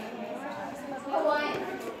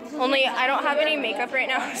 Only I don't have any makeup right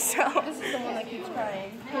now, so. This is the one that keeps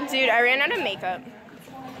crying. Dude, I ran out of makeup.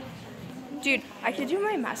 Dude, I could do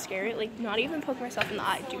my mascara, like not even poke myself in the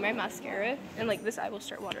eye, do my mascara, and like this eye will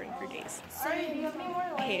start watering for days. I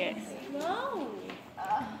hate it. No.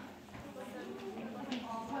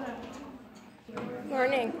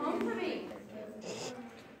 Morning.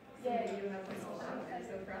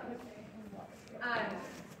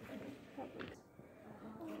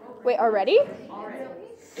 Wait, already?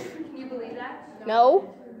 Can you believe that?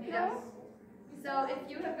 No. Yes. So if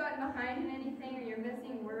you have gotten behind in anything or you're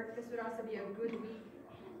missing work, this would also be a good week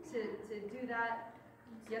to do that.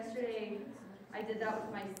 Yesterday, I did that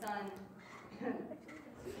with my son.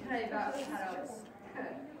 I about had a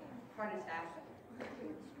heart attack.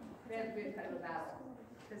 We had kind of a battle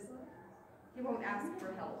because he won't ask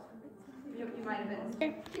for help. You might have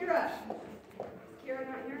been. Kira. Kira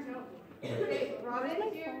not here? No. Okay,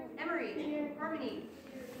 Robin here. Emery. Harmony.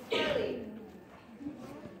 Carly.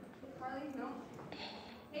 Carly? No.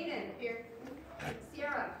 Hayden. Here.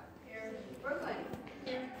 Sierra. Here. Brooklyn.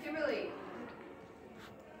 Here. Kimberly.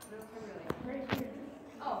 No, Kimberly. Right here.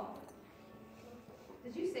 Oh.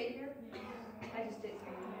 Did you say here? I just did say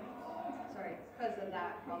here. Sorry, because of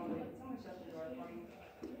that probably. Someone shut the door for me.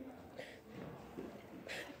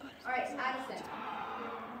 All right, Addison.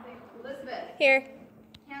 Elizabeth. Here.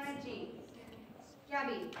 Hannah G.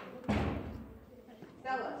 Gabby.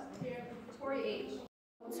 Bella. Here. Tori H.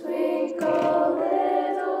 Twinkle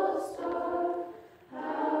little star,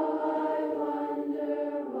 how I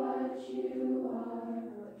wonder what you are.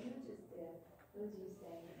 What you just did was you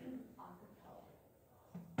sang a cappella.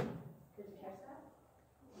 Did you catch that?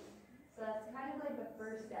 So that's kind of like the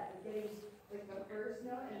first step, of getting like the first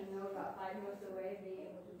note and the note about 5 notes away, being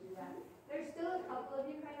able to do that. There's still a couple of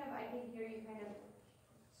you I can hear you kind of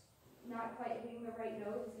not quite hitting the right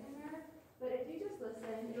notes in there. But if you just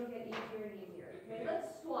listen, it'll get easier and easier. Okay,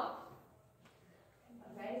 let's swap.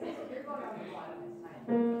 Okay, so you're going on the bottom this time.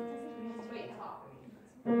 Just wait, top.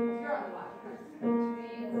 You're on the bottom.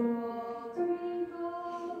 Twinkle,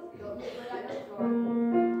 twinkle. Don't get where that note's going.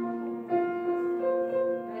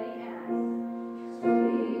 Ready, and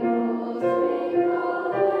Twinkle, twinkle,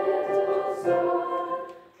 little star,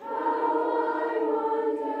 how I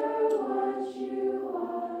wonder what you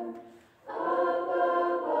are. Up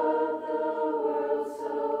above the world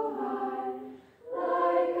so high,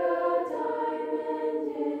 like a diamond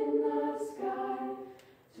in the sky.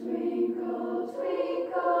 Twinkle,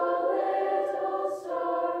 twinkle, little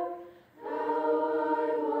star, how I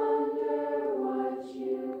wonder what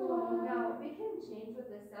you are. now we can change what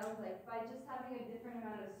this sounds like by just having a different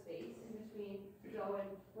amount of space in between go and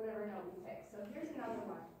whatever note we pick. So here's another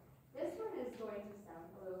one. This one is going to sound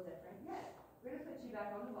a little different. Yes, we're going to put you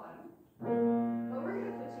back on the bottom. But we're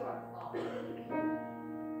going to put you on top. Twinkle,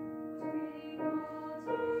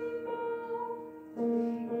 twinkle,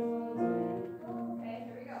 twinkle. Okay,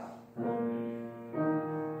 here we go.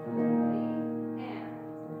 Ready? And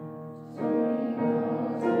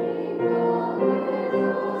Twinkle, twinkle,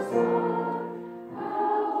 little star,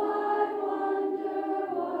 how I wonder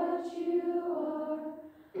what you are.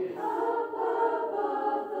 Up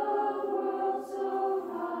above the world so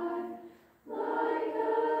high, like a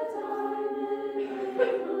diamond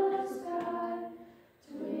in the sky.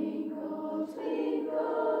 Twinkle,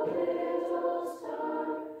 twinkle, little star,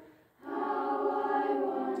 how I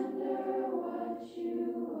wonder what you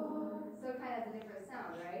are. so it kind of has a different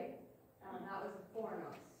sound, right? That was 4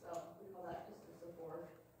 notes, so we call that just a support.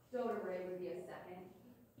 Do to re would be a second.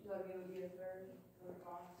 Do to mi would be a third. Do to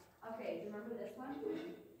fa. Okay, do you remember this one?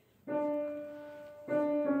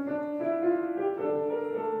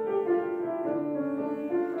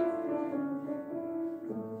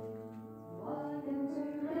 One and two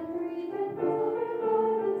and three and 4 and 5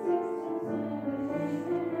 and 6 and 7 and 8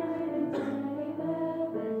 and 9 and 10 and 11.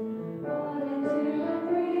 1 and 2 and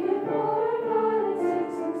 3 and 4 and 5 and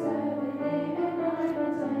 6 and 7, 8 and 9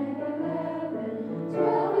 and 10 and 11,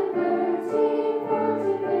 12 and 13,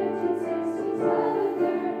 14, 15, 16, 12 and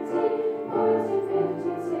 13, 14,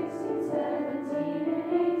 15, 16, 17 and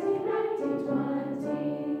 18, 19, 20.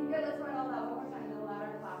 Good, let's run all that one more time. The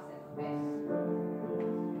louder claps it, okay?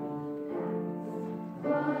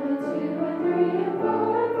 1 and 2 and 3 and 4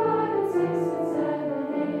 and 5 and 6 and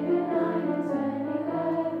 7, 8 and 9 and 10 and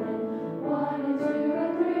 11. 1 and 2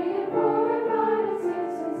 and 3 and 4 and 5 and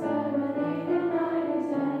 6 and 7, 8 and 9 and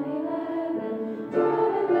 10 and 11.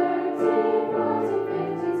 12 and 13, 14,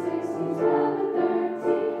 15, 16, 12 and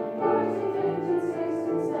 13, 14, 15,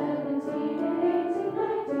 16, 17 and 18,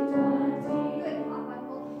 19, 20. Good, clap by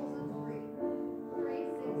multiples of 3. 3,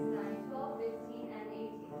 6, 9, 12, 15, and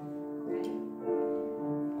 18. Ready?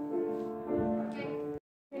 Okay.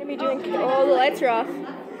 We're gonna be doing. Oh, the lights are off. That's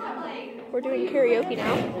not like. We're doing karaoke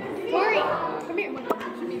now. Tori, come here.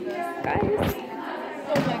 Guys.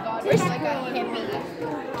 Oh my god, you're like a hippie.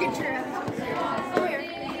 Get your ass. Come here.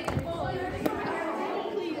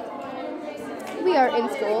 We are in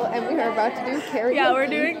school and we are about to do karaoke. Yeah, we're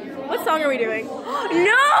doing. What song are we doing?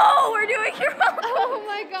 No, we're doing karaoke. Oh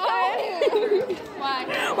my god. Why?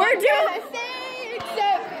 We're doing. Say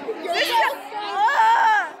except you're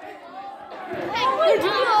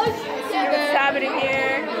What's happening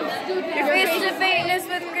here? Your face to face.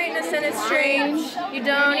 it's strange. You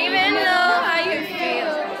don't even know how you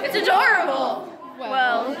feel. It's adorable.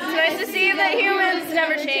 Well, it's nice to see that humans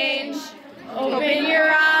never change. Open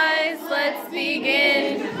your eyes, let's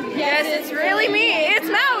begin. Yes, it's really me. It's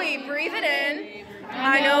Maui. Breathe it in.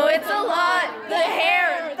 I know it's a lot. The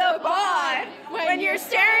hair, the bod. When you're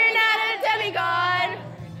staring at a demigod.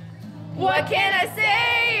 What can I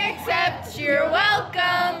say except you're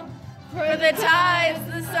welcome for the tides,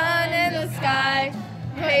 the sun, and the sky.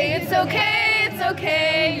 Hey, it's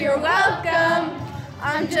okay, you're welcome.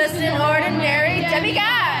 I'm just an ordinary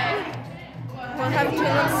demiguy. We'll have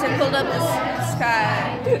tulips and pulled up the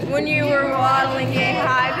sky when you were waddling yay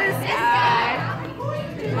high the sky.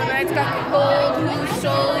 When nights got cold, who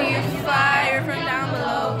stole you fire from down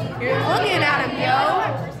below? You're looking at him, yo.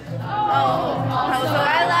 Oh, how so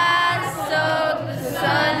I lassoed the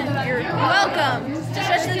sun. You're welcome to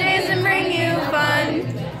stretch the days and bring you fun.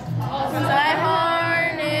 Since I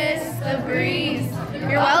harness the breeze,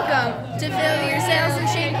 you're welcome to fill your sails and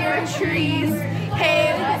shake your trees.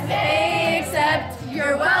 Hey, except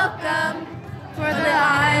you're welcome for the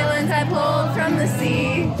islands I pulled from the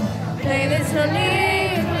sea. Hey, there's no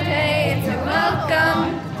need, hey, it's a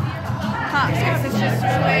welcome. Hot sex is just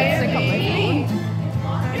a way to be.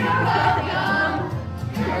 You're welcome.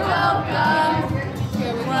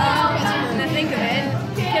 Well, to think of it,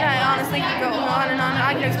 can I honestly keep going on and on?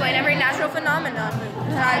 I can explain every natural phenomenon.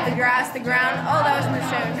 The tide, the grass, the ground. Oh, that was in the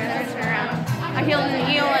show. Okay, there's it around. I killed an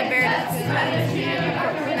eel, I buried it.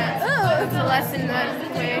 Oh, it's a lesson that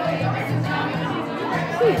way.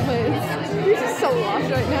 You're just so lost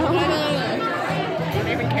right now. I don't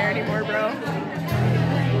even care anymore, bro.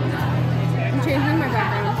 I'm changing my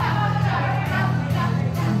background.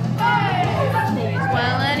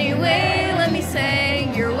 Well, anyway, let me say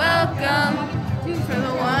you're welcome for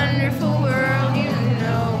the wonderful world you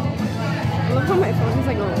know. I love how my phone is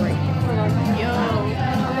like right. Hold on. Yo. I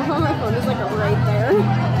love how my phone is like right there.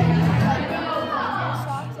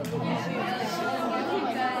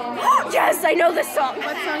 Yes, I know this song.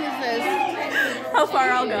 What song is this? How far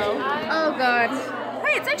I'll go. Oh god.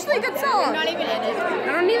 Hey, it's actually a good song. Not even in it.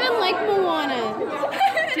 I don't even like Moana.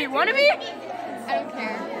 Do you want to be? I don't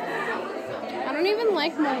care. I don't even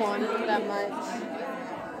like Moana that much.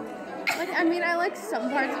 Like, I mean, I like some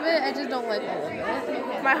parts of it, I just don't like all of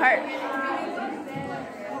it. My heart.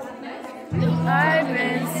 I've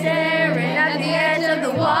been staring at the edge of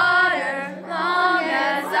the water long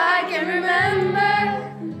as I can remember,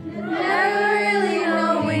 never really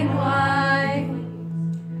knowing why.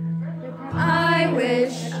 I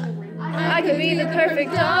wish I could be the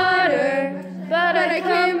perfect daughter, but I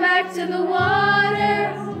come back to the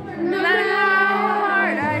water, no matter how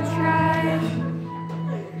hard I try.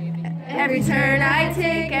 Every turn I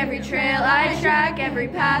take, every trail I track, every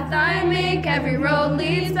path I make, every road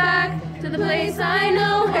leads back to the place I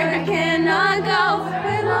know where I cannot go, where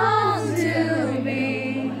I long to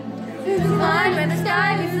be. It's blind where the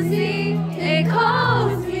sky meets the sea, it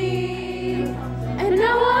calls me, and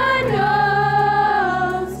no one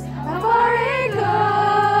knows how far it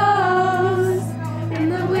goes.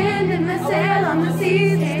 And the wind and the sail on the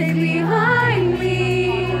seas stay behind me.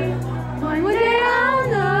 One day I'll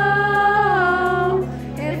know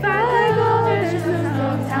if I let go, there's no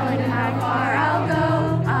telling how far I'll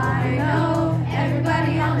go. I know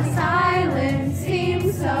everybody on this island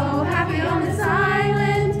seems so happy on this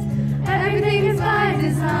island, that everything is by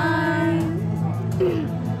design.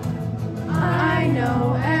 I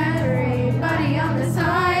know everybody on this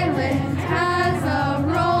island has a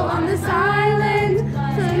role on this island,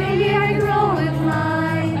 so maybe I can roll with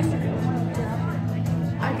mine.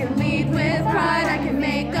 I can lead with pride, I can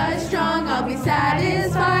make us strong, I'll be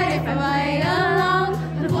satisfied if I fight along.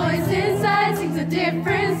 The voice inside sings a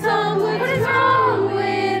different song. What is wrong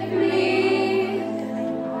with me?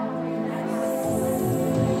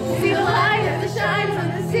 See the light that shines on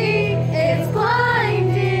the sea, it's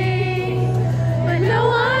blinding, but no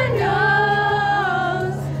one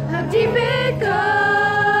knows how deep it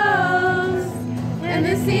goes. And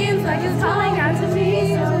it seems like it's calling out to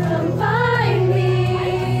me, so come find me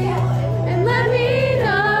and let me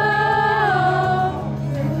know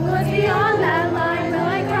what's beyond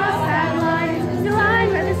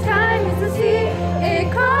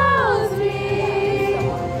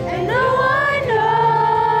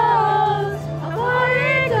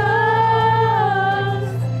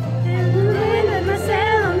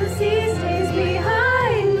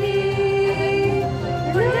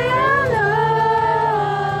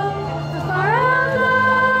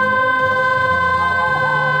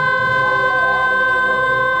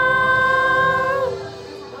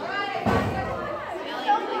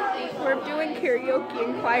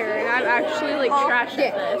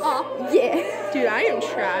trash at this. Yeah. Dude, I am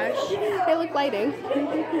trash. They look lighting.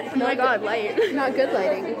 Oh my god, light. Not good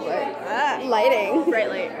lighting, but lighting. Bright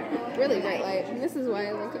light. Really bright light. This is why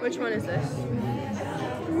I like it. Which one is this?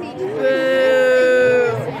 Boo!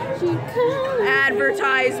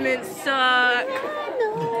 Advertisements suck.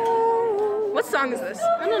 What song is this?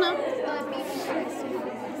 I don't know.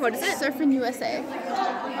 What is it? Surfing USA.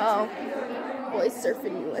 Oh. Boys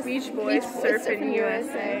Surfing USA. Beach Boys Surfing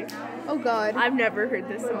USA. Oh god. I've never heard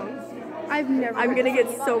this song. I've never. I'm gonna get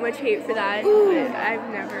so much hate for that, Ooh. but I've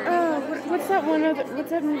never. What's that one other, what's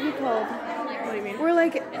that movie called? What do you mean? Where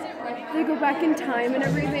like they go back in time and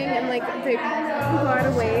everything and like they go out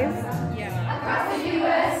a wave. Yeah. Oh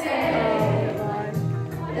god.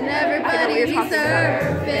 And I know what everybody you're be talking about.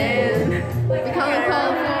 surfing. We call it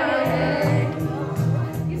California.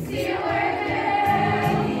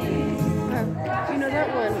 You know that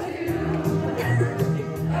one?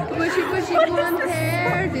 Bushy, bushy blonde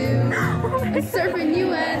hairdo. It's Surfing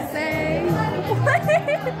USA. What?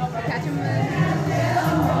 Catch 'em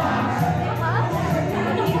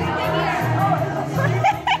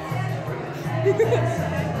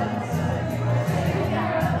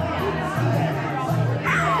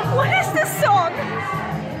What is this song?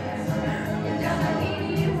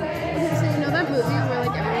 So you know that movie where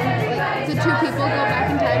like everyone, like the two people go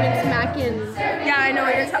back in time and smack in? Yeah, I know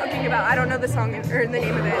what you're talking about. I don't know the song or the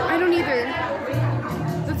name of it. I don't either.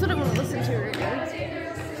 That's what I want to listen to right now.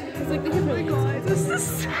 It's like they have really good songs. This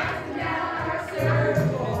is.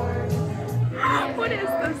 What is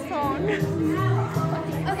this song?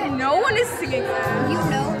 Okay. No one is singing this.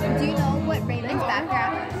 Do you know what Raymond's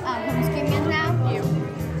background home screen is now? You.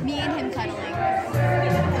 Me and him cuddling.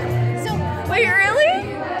 So Wait, really?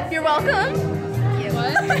 You're welcome.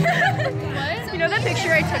 What? You know that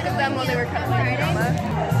picture I took of them while they were cuddling in drama?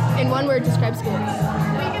 In one word, describe school.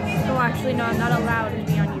 No, actually, no, I'm not allowed to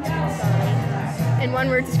be on YouTube. Sorry. In one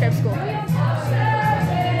word, describe school.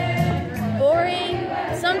 Boring.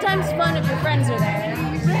 Sometimes fun if your friends are there.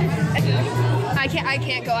 I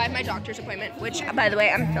can't go. I have my doctor's appointment, which, by the way,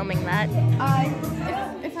 I'm filming that. If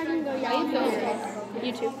I can go, yeah, I'll film it.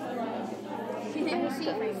 YouTube.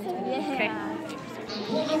 Yeah. Okay.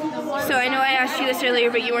 So I know I asked you this earlier,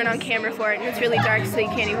 but you weren't on camera for it, and it's really dark, so you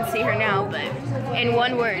can't even see her now. But in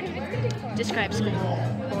one word, describe school.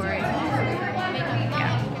 Boring.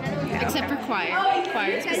 Yeah. Except for choir.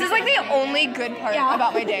 Choir. This is like the only good part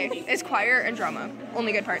about my day is choir and drama.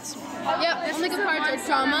 Only good parts. Yep, only good parts are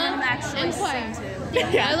drama and choir.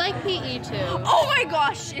 I like PE too. Oh my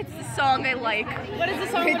gosh, it's the song I like. What is the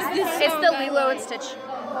song? It's the Lilo and Stitch.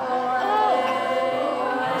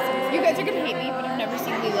 You guys are gonna hate me, but I've never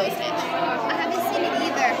seen Lilo and Stitch. I haven't seen it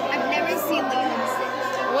either. I've never seen Lilo and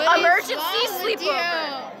Stitch. What is Emergency wrong with sleepover.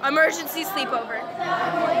 you? Emergency sleepover. I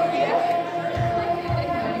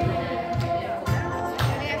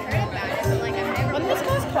mean, I've heard about it, but like I've never. When this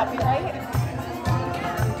goes copyright.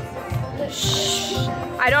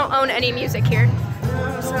 I don't own any music here.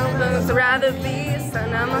 Someone's rather be,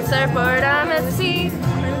 son, I'm a surfboard, I'm at sea.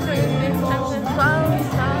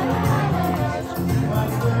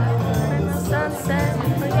 Sunset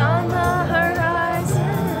beyond the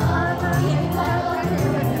horizon.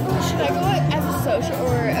 Should I go as a social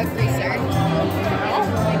or a greaser?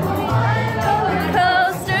 Roller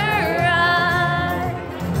coaster ride.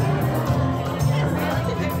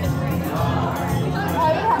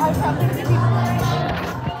 I'd probably be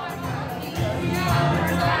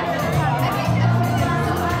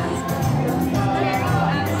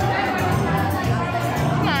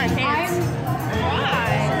Come on, dance.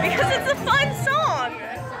 Why? Because it's a fun song.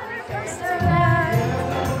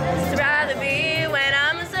 I'd rather be when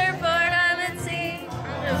I'm a surfboard, I'm at sea.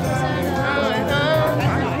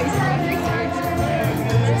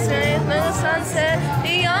 The sunset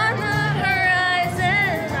beyond the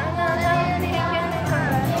horizon.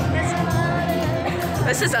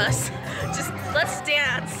 This is us. Just let's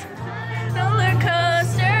dance. Roller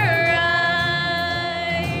coaster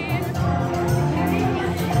ride.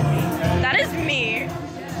 That is me.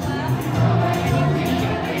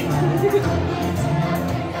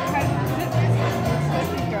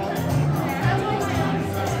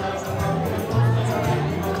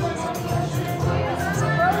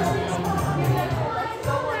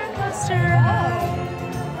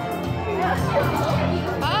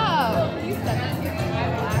 Oh!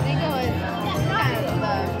 They go with kind of the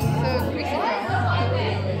greaser girl.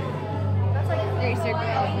 That's like a greaser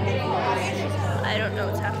girl. I don't know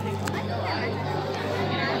what's happening.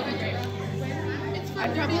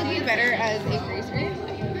 I'd probably be better as a greaser.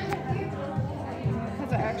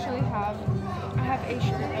 Because I actually have a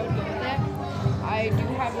shirt that would go with it. I do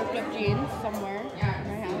have ripped up jeans somewhere.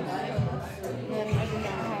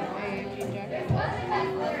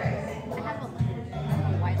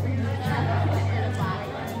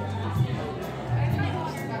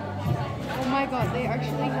 they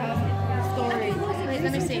actually have stories. Wait,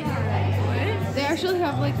 let me see. They actually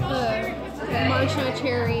have like the Marsha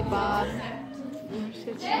Cherry Bob.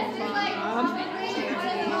 It's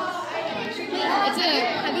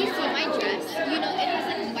have you seen my dress? You know, it has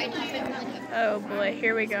like a white top and like a... Oh boy,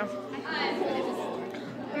 here we go.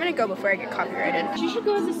 I'm gonna go before I get copyrighted. She should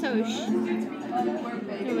go as a Soch.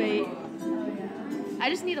 No, wait. I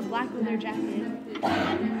just need a black leather jacket.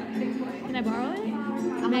 Can I borrow it?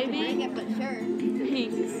 Maybe. But sure.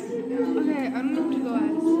 Thanks. Okay, I'm going to go as.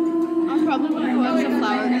 I'm probably going to go as a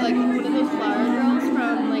flower, like one of those flower girls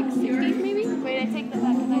from like 60s maybe. Wait, I take that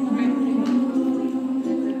back because I don't.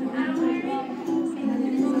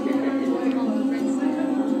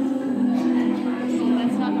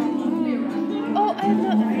 That's not normal. Oh, I have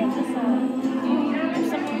not heard this song. There's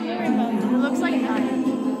something in the rainbow. It looks like mine.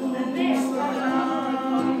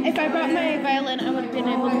 If I brought my violin, I would have been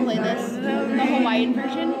able to play this. The Hawaiian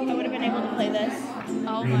version, I would have been able to play this.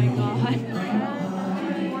 Oh my god.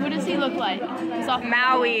 What does he look like? He's off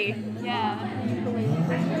Maui. Yeah.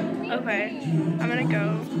 Okay, I'm gonna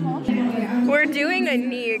go. We're doing a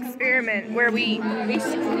knee experiment where we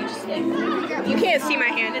basically just like, you can't see my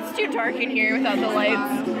hand, it's too dark in here without the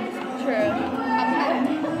lights. True.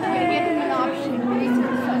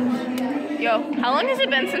 Yo, how long has it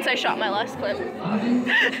been since I shot my last clip?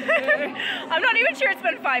 I'm not even sure it's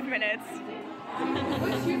been 5 minutes.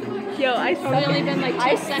 Yo, I suck only been like 2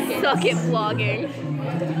 seconds. Suck at vlogging.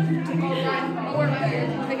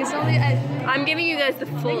 Like it's only, I'm giving you guys the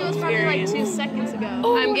full it was probably like experience. 2 seconds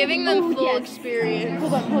ago. I'm giving them full experience.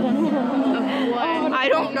 Hold on. Of what? I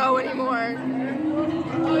don't know anymore.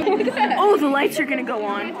 Oh, the lights are gonna go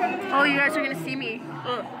on. Oh, you guys are gonna see me.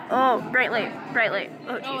 Oh, bright light.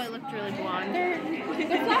 Oh, geez. Oh, I looked really blonde. They're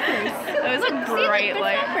flappers. It was a bright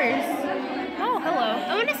light. Flappers. Oh, hello.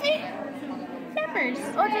 I want to see flappers.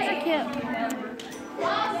 Oh, those are cute.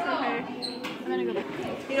 I'm gonna go back.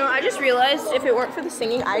 You know, I just realized if it weren't for the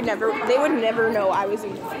singing, they would never know I was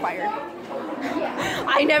in choir.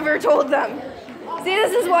 I never told them. See,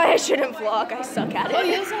 this is why I shouldn't vlog. I suck at it. Oh,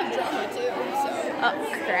 you also have drama too. So. Oh,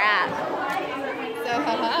 crap. So,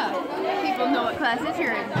 haha. People know what classes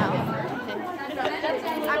you're in now. I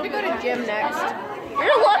have to go to gym next.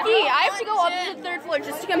 You're lucky. I have to go up to the 3rd floor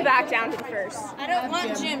just to come back down to the 1st. I don't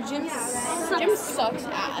want gym. Gym sucks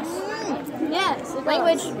ass. Yes.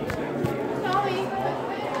 Language.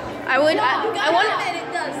 I want. It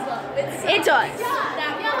does though. It does.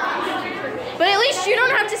 But at least you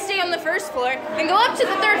don't have to stay on the 1st floor and go up to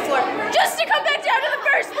the 3rd floor just to come back down to the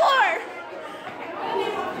 1st floor.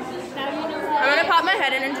 I'm gonna pop my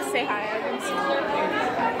head in and just say hi.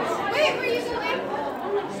 Wait, were you going?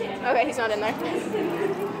 Okay, he's not in there.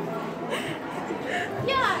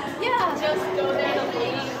 Yeah. Just go there to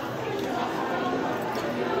leave.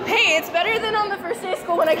 Hey, it's better than on the first day of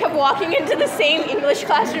school when I kept walking into the same English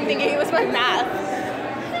classroom thinking it was my math.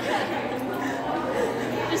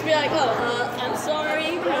 Just be like, oh, I'm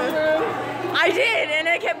sorry. I did, and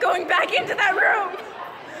I kept going back into that room.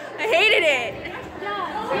 I hated it.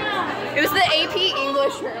 Yeah. It was the AP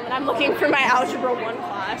English room, and I'm looking for my Algebra 1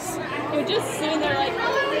 class. You're just sitting there like,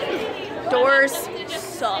 Doors stay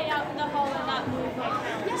suck. out in the hall and not move.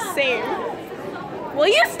 Yeah. Same. Will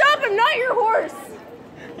you stop? I'm not your horse.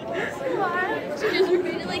 She just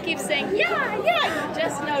repeatedly keeps saying, yeah.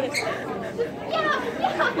 Just notice it.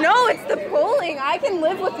 Yeah. No, it's the pulling. I can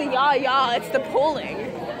live with the yeah. It's the pulling.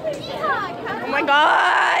 Yeah. Oh my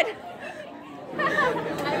god.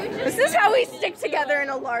 This is how we stick together in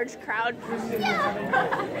a large crowd.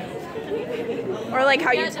 Or like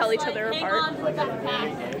how you tell each other apart.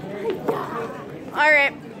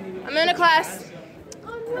 Alright, I'm in a class.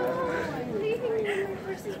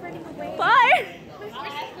 Bye.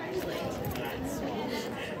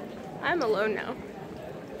 I'm alone now.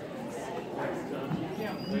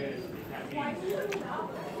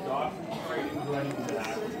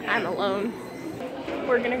 I'm alone.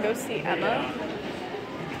 We're gonna go see Emma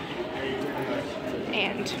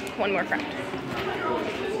and one more friend.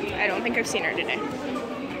 I don't think I've seen her today.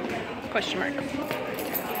 Question mark.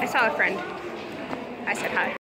 I saw a friend. I said hi.